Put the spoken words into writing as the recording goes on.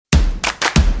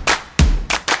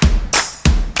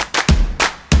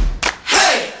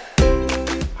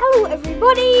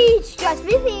everybody, it's just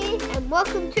me here, and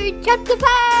welcome to Chapter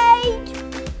Page.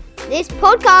 This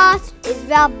podcast is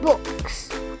about books.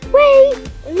 We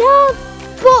love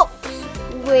books.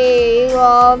 We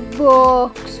love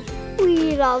books.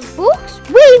 We love books.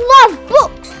 We love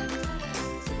books.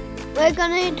 We're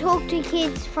going to talk to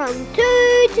kids from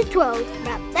 2 to 12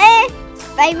 about their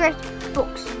favourite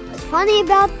books. What's funny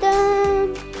about them,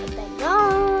 what they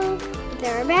know, what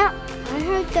they're about. I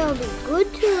hope they'll be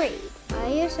good to read by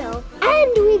yourself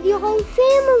and with your whole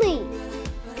family.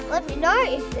 Let me know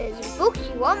if there's a book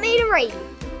you want me to read.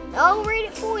 I'll read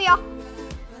it for you.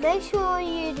 Make sure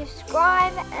you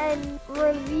subscribe and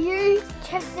review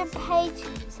Chapter Page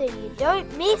so you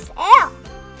don't miss out.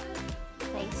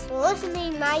 Thanks for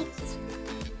listening, mates.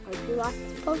 Hope you like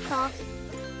this podcast.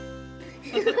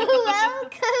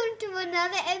 Welcome to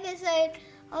another episode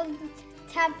of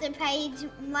Chapter Page,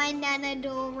 my Nanna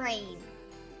Doreen.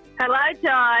 Hello,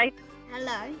 Jai.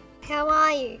 Hello. How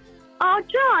are you? Oh,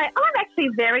 Jai, I'm actually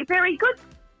very, very good.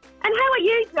 And how are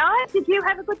you, Jai? Did you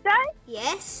have a good day?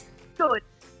 Yes. Good.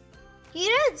 You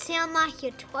don't sound like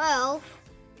you're 12.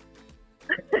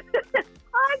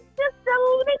 I'm just a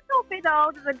little bit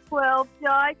older than 12,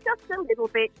 Jai. Just a little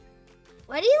bit.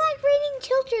 Why do you like reading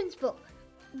children's books?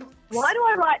 Why do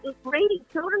I like reading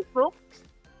children's books?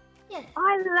 Yeah.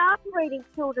 I love reading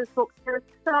children's books. There's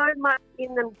so much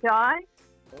in them, Jai.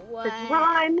 Wow. There's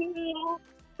rhyming.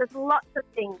 There's lots of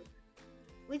things.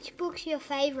 Which book's your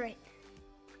favourite?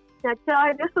 Now,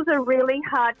 Jai, this was a really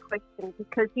hard question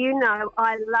because you know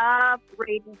I love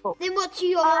reading books. Then what's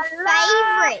your I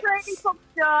favourite? love reading books,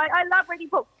 Jai. I love reading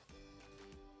books.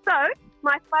 So,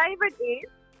 my favourite is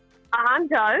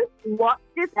Ando, What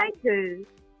Did They Do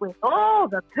with all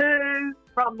the poo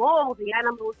from all the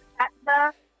animals at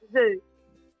the zoo?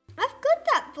 I've got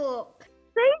that book.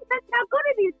 See, that's how good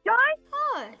it is, Jai.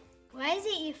 Oh, why is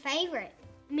it your favourite?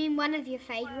 I mean, one of your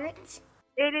favourites?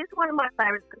 It is one of my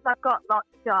favourites because I've got lots,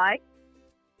 Jai.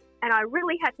 And I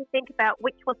really had to think about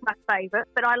which was my favourite,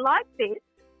 but I like this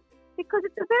because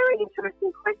it's a very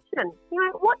interesting question. You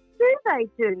know, what do they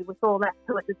do with all that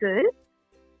poo at the zoo?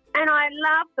 And I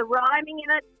love the rhyming in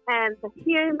it and the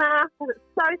humour, and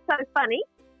it's so funny.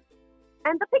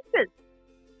 And the pictures.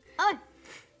 Oh,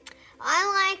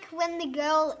 I like when the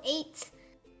girl eats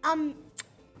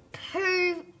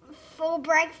poo for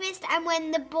breakfast, and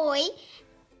when the boy,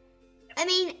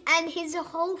 and his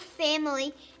whole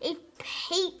family eat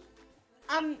poo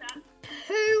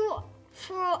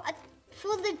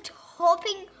for the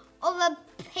topping of a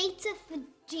pizza for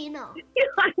dinner.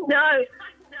 I know.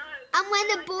 And when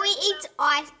the boy eats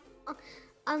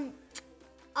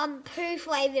poo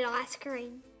flavoured ice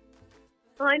cream.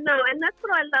 I know, and that's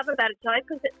what I love about it, Jai,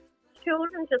 because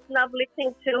children just love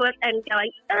listening to it and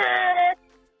going,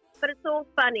 but it's all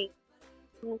funny.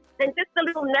 And just the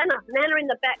little Nanna in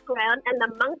the background and the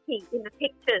monkey in the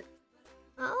pictures.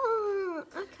 Oh,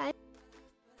 okay.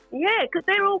 Yeah, because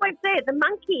they're always there. The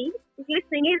monkey is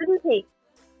listening, isn't he?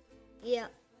 Yeah.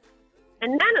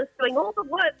 And Nanna's doing all the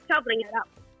work shoveling it up.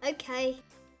 Okay.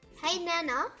 Hey,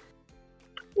 Nanna.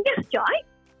 Yes, Jai?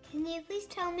 Can you please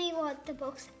tell me what the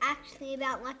book's actually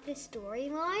about, like the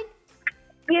storyline?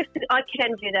 Yes, I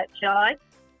can do that, Jai.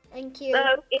 Thank you.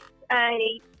 So it's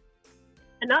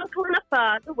an uncle and a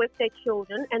father with their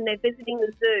children, and they're visiting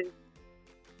the zoo.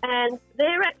 And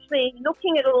they're actually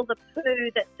looking at all the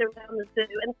poo that's around the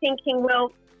zoo and thinking,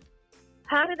 well,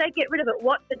 how do they get rid of it?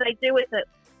 What do they do with it?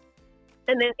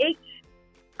 And then each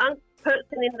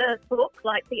person in the book,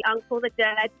 like the uncle, the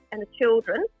dad, and the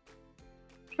children,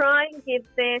 try and give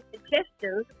their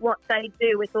suggestions what they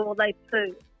do with all their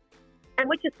poo. And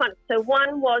which is fun. So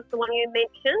one was the one you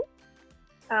mentioned.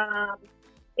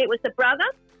 It was the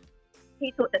brother.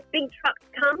 He thought that big trucks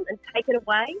come and take it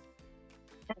away,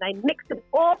 and they mix it with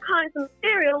all kinds of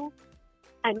cereals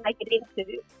and make it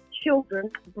into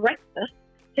children's breakfast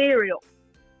cereal.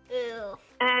 Ew.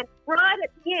 And right at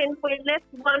the end, we're left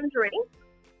wondering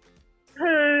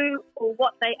who or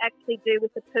what they actually do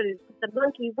with the poo. The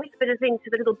monkey whispered us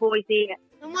into the little boy's ear.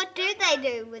 And what do they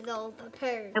do with all the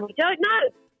poo? And we don't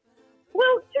know.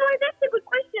 Well, Joe, that's a good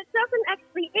question. It doesn't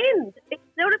actually end. It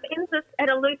sort of ends us at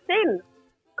a loose end.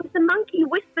 Because the monkey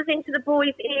whispers into the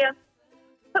boy's ear,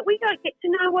 but we don't get to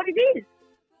know what it is.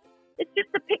 It's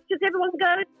just the pictures. Everyone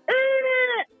goes,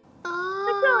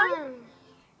 Oh.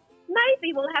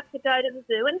 maybe we'll have to go to the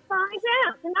zoo and find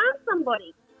out and ask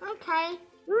somebody. Okay.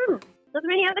 Are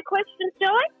there any other questions,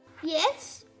 Joy?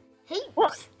 Yes. Heaps.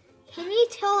 What? Can you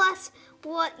tell us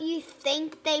what you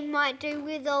think they might do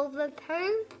with all the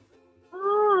poo?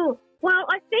 Oh, well,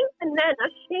 I think the Nanna,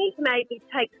 she maybe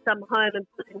takes some home and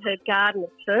put in her garden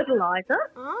as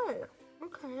fertiliser. Oh,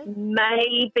 Okay.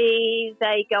 Maybe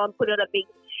they go and put on a big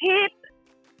tip.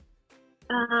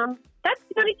 That's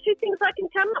the only two things I can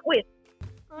come up with.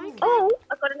 Okay. Oh,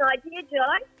 I've got an idea,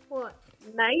 Jai. What?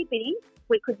 Maybe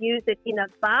we could use it in a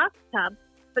bathtub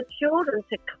for children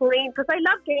to clean, because they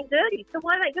love getting dirty. So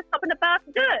why don't they just hop in a bath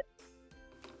of dirt?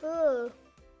 Oh.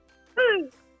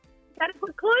 Is that a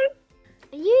good clue?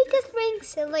 Are you just being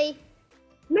silly?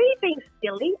 Me being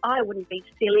silly? I wouldn't be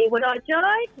silly, would I,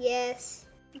 Jai? Yes.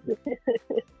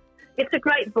 It's a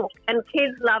great book, and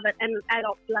kids love it, and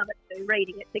adults love it too,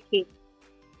 reading it to kids.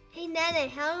 Hey, Nana,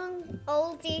 how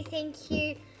old do you think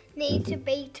you need to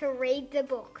be to read the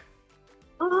book?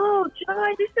 Oh,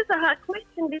 Jai, this is a hard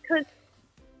question, because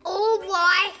All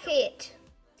like it.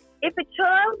 if a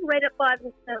child read it by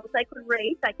themselves, they could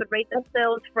read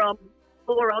themselves from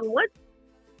 4 onwards.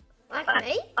 Like But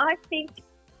me? I think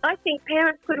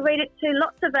parents could read it to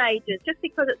lots of ages, just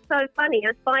because it's so funny.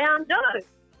 It's by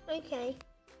Doe. Okay.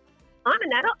 I'm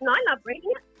an adult and I love reading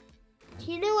it.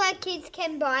 Do you know where kids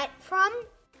can buy it from?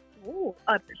 Oh,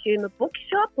 I presume a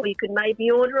bookshop, or you could maybe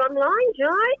order online,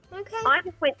 Jai. Okay. I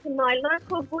just went to my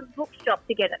local good bookshop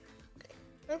to get it.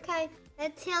 Okay.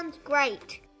 That sounds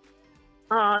great.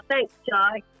 Oh, thanks,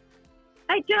 Jai.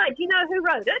 Hey, Jai, do you know who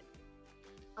wrote it?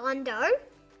 Ando?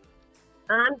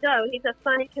 Doe. He's a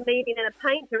funny comedian and a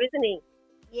painter, isn't he?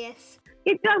 Yes.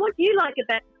 Yeah, Jai, what do you like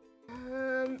about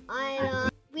I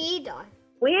Weirdo.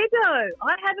 Weirdo?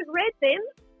 I haven't read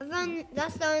them.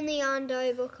 That's the only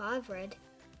Ando book I've read.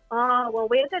 Oh, well,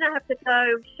 we're going to have to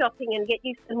go shopping and get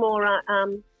you some more.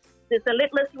 There's a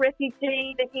Littlest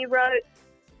Refugee that he wrote,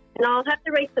 and I'll have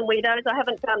to read some Weirdos. I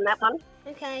haven't done that one.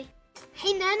 Okay.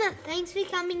 Hey, Nana, thanks for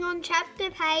coming on Chapter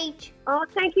Page. Oh,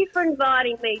 thank you for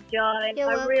inviting me, Jai. You're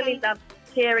I really welcome. love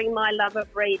sharing my love of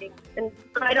reading. And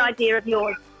great idea of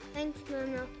yours. Thanks,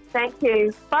 Nana. Thank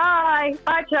you. Bye.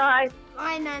 Bye, Jai.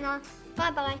 Bye, Nana.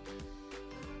 Bye-bye.